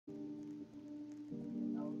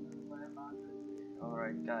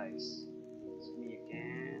Alright guys, it's me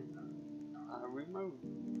again. Remove.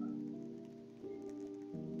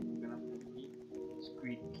 I'm gonna play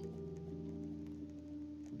Squid Game.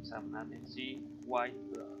 Kasama natin si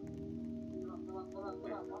WhiteBlood.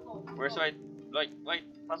 Where's White? White,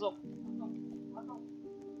 pasok!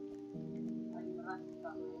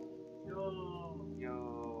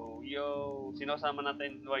 Yo! Sino kasama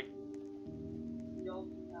natin, White? Joe.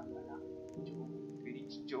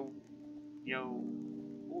 It's Joe. Yo!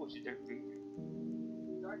 Oh, si Dark Figure.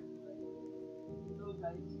 So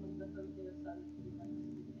guys, magdasal kayo sa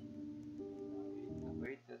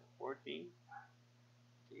wait, that's 14.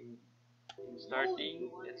 Okay.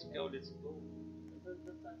 Starting. Let's go.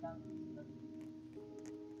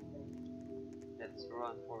 Let's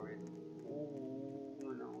run for it.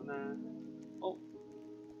 Oh, no. Oh!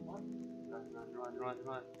 Run.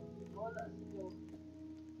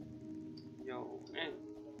 Yo, man.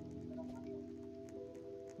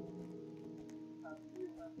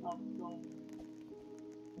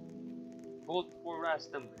 Vote for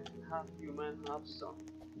Rastam. Half human, half some.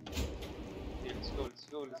 Okay, let's go. Let's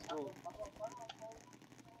go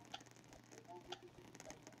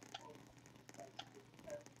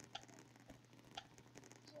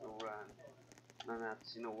run. Natin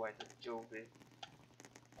sino White at Joe eh.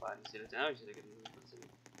 Paano sila dyan? Sila ganun naman sila.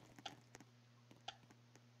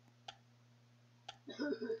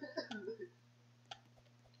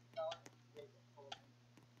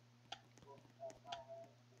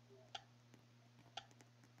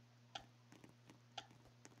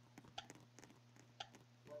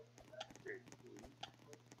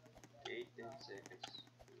 Okay, 10 seconds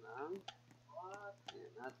lang.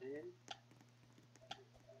 Yan natin.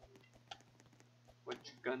 What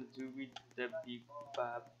you gonna do with the big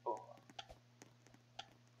bad boy?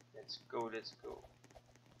 Let's go.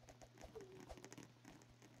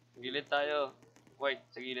 Gilid tayo. White,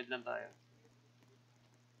 sa gilid lang tayo.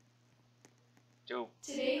 Joe.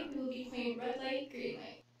 Today we will be playing red light, green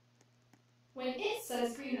light. When it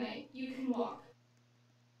says green light, you can walk.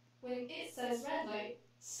 When it says red light,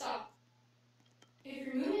 stop. If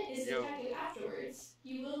your movement is detected afterwards,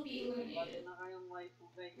 you will be eliminated.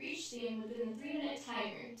 Reach the end within the 3-minute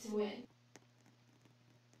timer to win.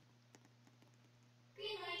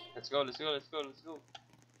 Green light. Let's go. Red light.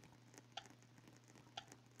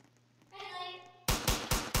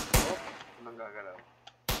 Oh, anong gagalaw?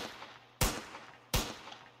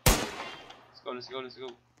 Let's go.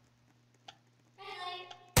 Red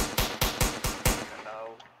light.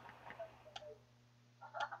 Galaw.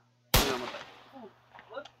 Sino namatay?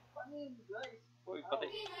 What? Paano yun, guys? Uy,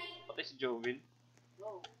 patay si Jovin.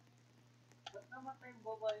 No. Ba't namatay yung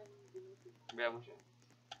baba yung ginusin? Sabihan mo siya.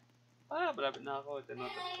 Malapit na ako. Ito. Oh,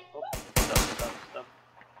 stop.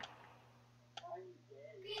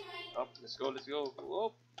 Oh, let's go.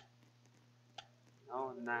 Oh.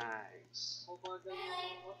 Oh, nice.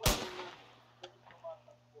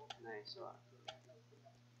 Nice one.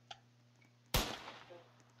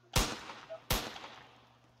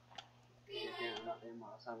 Kaya natin yung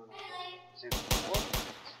mga kasama natin. Kasi, oh!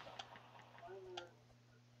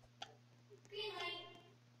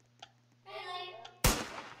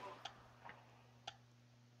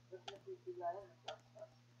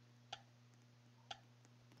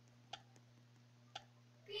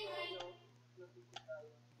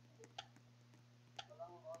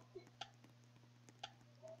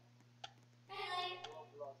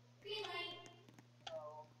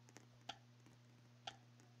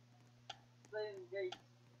 Kaya hindi.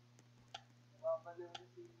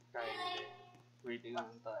 Waiting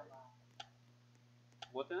lang tayo.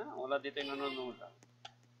 Buti na, wala dito yung nanonood.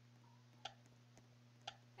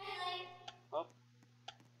 Hop.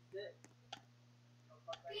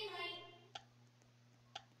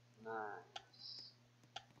 Nice.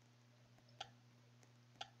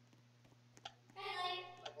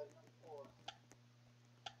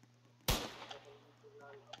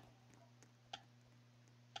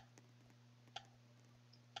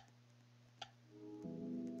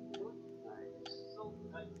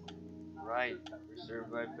 Right, we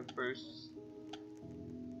survived the first.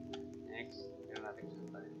 Next, meron natin siya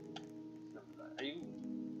tayo. Ayun.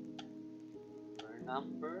 We're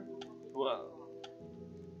number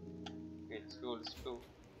 12. Okay, let's go.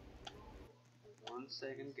 1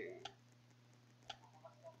 second game.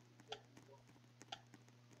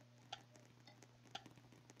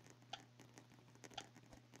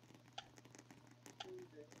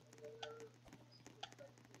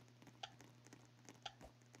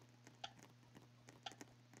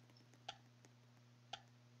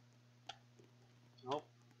 Nope.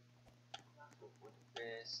 Go for the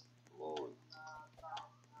best. Oh.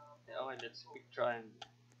 Okay let's pick triangle.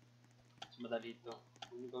 Mas madali ito.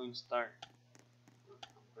 Kung gawin star,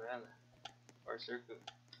 umbrella, or circle.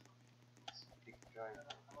 Let's pick triangle.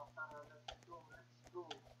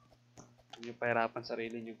 Huwag niyo pahirapan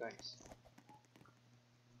sarili niyo, guys.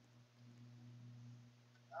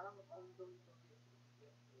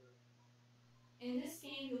 In this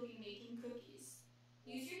game, you'll be making cookies.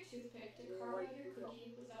 Use your toothpick to carve out your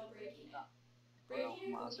cookie without breaking it.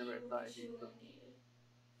 Breaking your cookie will get you eliminated.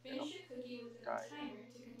 Finish your cookie within the timer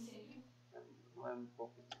to continue. One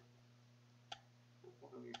pocket. One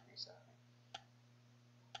pocket sa akin.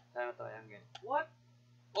 Sana triangle. What?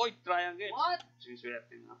 Oy, triangle! What?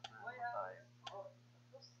 Suswerte na tayo.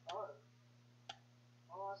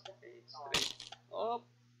 Straight, straight. Op!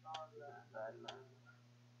 Dahan lang.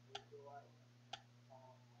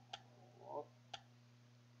 Op.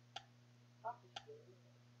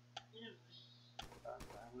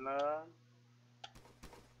 Dahan lang.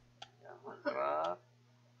 Yaman trap.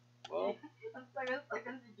 Op. Ang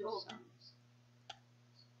tagal-tagal ni Joby.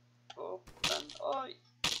 Op. Oy!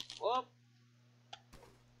 Op!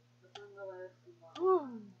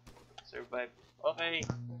 Survive. Okay.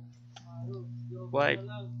 Wipe.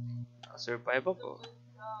 Survive ako.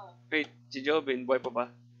 Wait, si Jobin, buhay pa ba?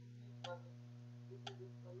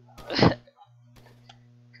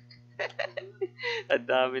 Ang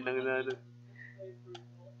dami ng nano.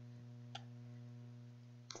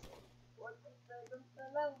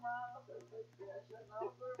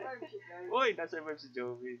 Uy, nasa-survive si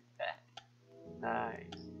Jobin.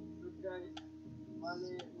 Nice.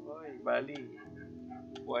 Uy, bali.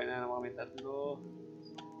 Buhay na naman kami tatlo.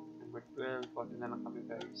 Number 12, konti na lang kami,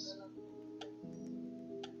 guys.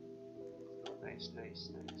 So, nice,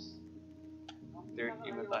 nice, nice. Third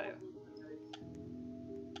game na tayo.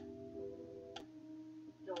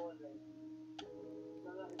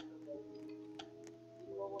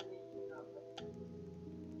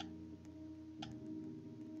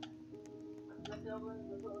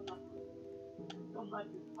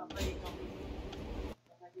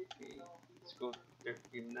 Okay, let's go. Third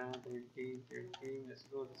game na, third game. Let's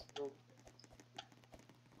go, let's go.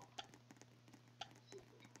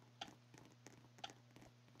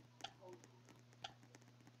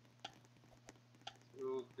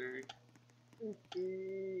 So, third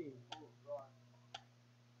game.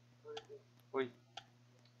 Uy.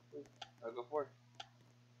 I'll go for.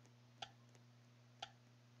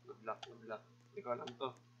 Good luck, good luck. Hindi ko alam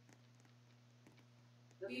to.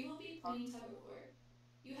 We will be playing tug of war.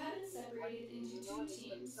 You have been separated into two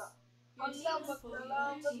teams. Your team must pull the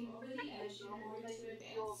other team over the edge in order to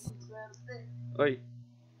advance. Uy.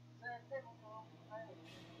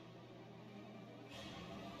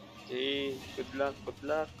 Okay, good luck, good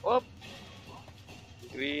luck. Op!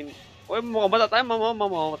 Green. Uy, mamamatay tayo,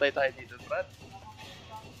 mamamatay tayo dito, Brad.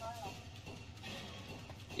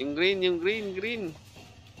 Yung green, yung green, green.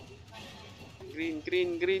 Green,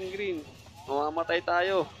 green, green, green. Mamamatay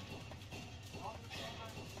tayo.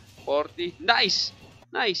 40. Nice!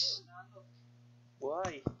 Nice!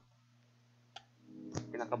 Why?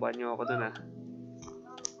 Pinakabahan niyo ako dun, ah.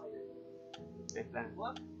 Wait lang.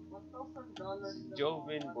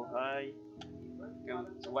 Jovin, buhay.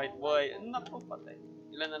 Sa white boy. Naku, patay.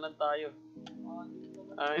 Ilan na lang tayo?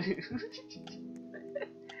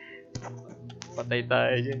 Patay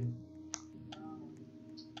tayo dyan.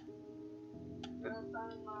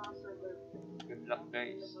 Good luck,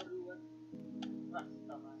 guys.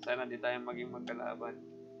 Sana di tayo maging magkalaban.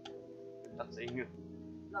 Good luck sa inyo.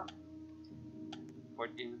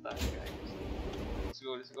 14 na tayo, guys. Let's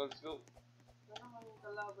go, let's go, let's go.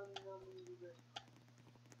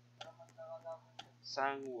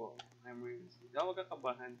 Sangwo. Memories. Hindi ako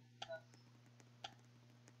magkakabahan.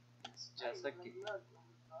 It's just a game.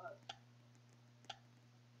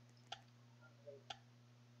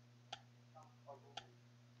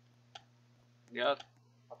 Yeah.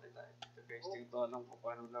 Patay tayo. Ito guys, tingin to alam kung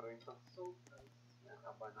paano laro ito.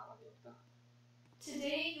 Nakabahan ako dito.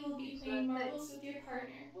 Today, you will be playing marbles with your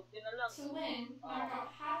partner. To win, knock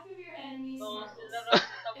out half of your enemy's marbles. If no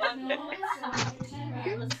one has won after 10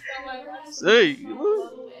 rounds, whoever has the Hey! most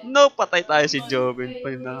marbles will win. No! Patay tayo si Once Jovin you've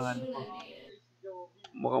pa played, yung you'll get nahan you ko. eliminated.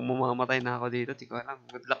 Mukhang mamamatay na ako dito. Di ko alam.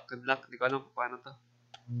 Good luck, good luck. Di ko alam kung paano to.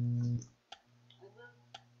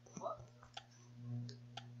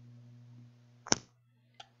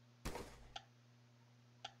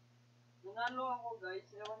 Nanalo ako, guys.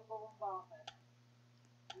 Ewan ko kung bakit.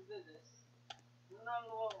 Bilis.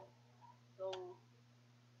 Nanalo ako. So,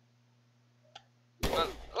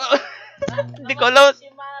 Hindi ko alam. si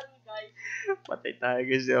Mari, guys. Patay tayo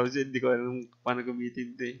guys. Hindi ko alam paano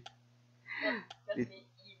gamitin ito eh. Kasi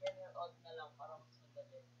even or odd na lang para mas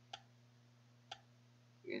madali.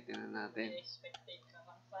 tingnan natin. expectate ka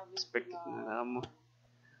lang. Sabi Expected na lang mo.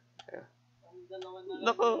 ang dalawa na lang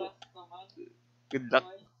Nako. yung last naman. Good luck.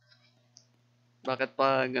 Boy. Bakit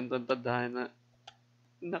pa ganitong tadhana?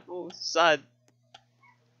 Naku, sad.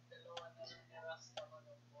 Ang dalawa na lang yung last naman.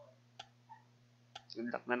 Boy. Good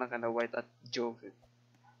luck na lang ka na White at Joe.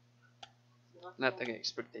 Lahat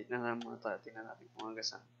nag-expectate na lang mga tayo. Tingnan natin kung hanggang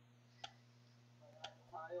saan.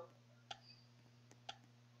 Tayo.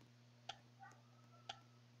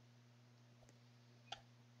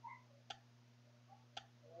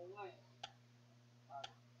 Oo nga eh.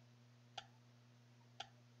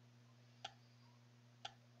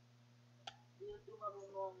 Hindi ito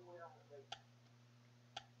marunong mo yung guys.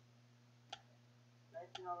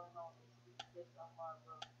 Kahit marunong is ang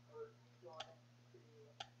marble or insurance.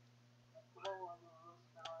 Nagtraw ano rules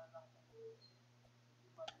na lang ng rules.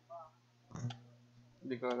 Iba-iba.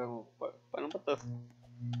 Hindi ko alam paano ba to?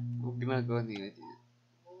 Kung ginagawa nila dito.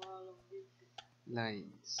 Mga alam din.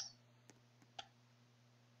 Lines.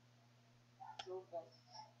 So guys,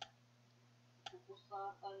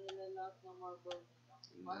 pupustahan nila lahat ng marble nila.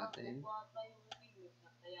 Tingnan Parang natin. bubata yung tingin na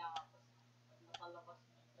kaya pag nakalabas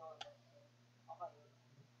ng insurance. Okay.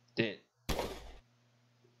 Dead.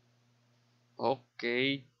 Okay.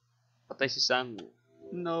 Patay si Sangu.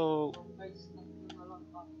 No. So guys, tatlo na lang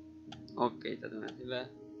kami. Okay, tatlo na sila.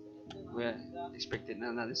 So ito na Well, sila. expected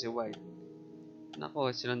na natin si White.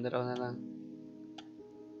 Nako, silang dalawa na lang.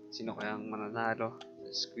 Sino kayang mananalo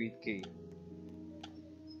sa Squid Game?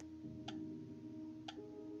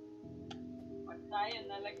 Pag tayo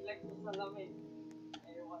nalaglag sa salamin,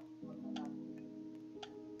 ewan ko na lang.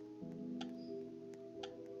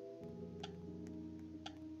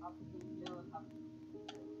 Up to you, up to you.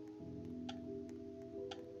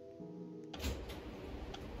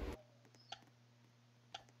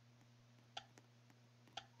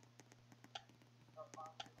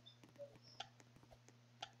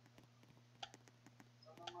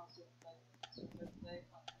 Sana mga super life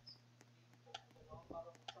ang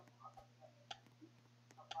para sa mga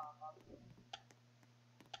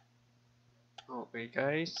Okay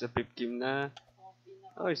guys, sa 5 game na.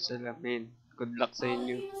 Oy, salamin. Good luck sa All of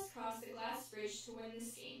inyo. you must cross the glass bridge to win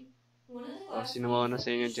this game. One of the Oh, glass sino beneath mauna it, sa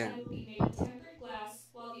inyo each dyan? side will be made of tempered glass,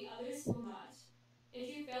 while the others will not. If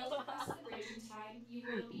you fail to cross the bridge in time, you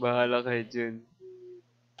will be Bahala kayo eliminated. dyan.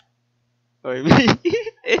 Oy, may...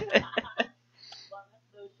 Bakit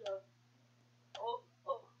daw siya? Oh,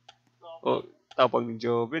 oh. oh, tapang ni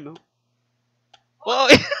Jobe, no? Oh!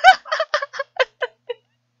 Oy!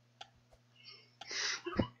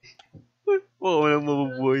 Baka walang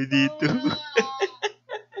mabubuhay dito.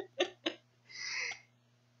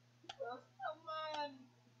 Tapos naman.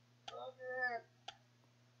 Bakit?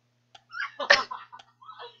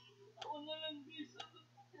 Ako na lang bisa sa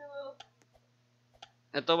tira.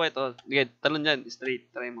 Ito ba ito? Sige, talon dyan. Straight.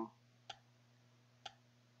 Try mo.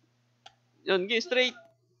 Yun, sige, straight.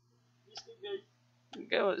 Gusto guys.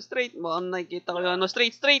 Kaya, straight. Mukhang nakikita ko yung ano.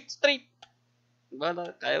 Straight, straight, straight.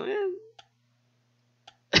 Bala, kaya mo yan.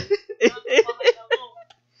 Bakit ako?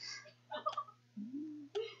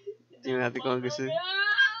 Tingnan natin kung ang gusto. Nalaglag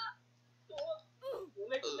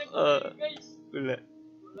Ah. tayo guys. Wala.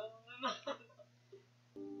 Walang nanalo.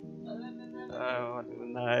 Walang nanalo. Walang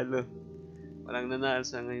nanalo. Walang nanalo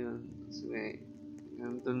sa ngayon. So,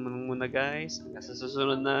 ganun muna guys. Hanggang sa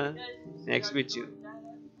susunod na next video.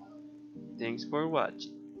 Thanks for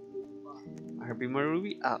watching. RB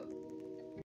Marubi out.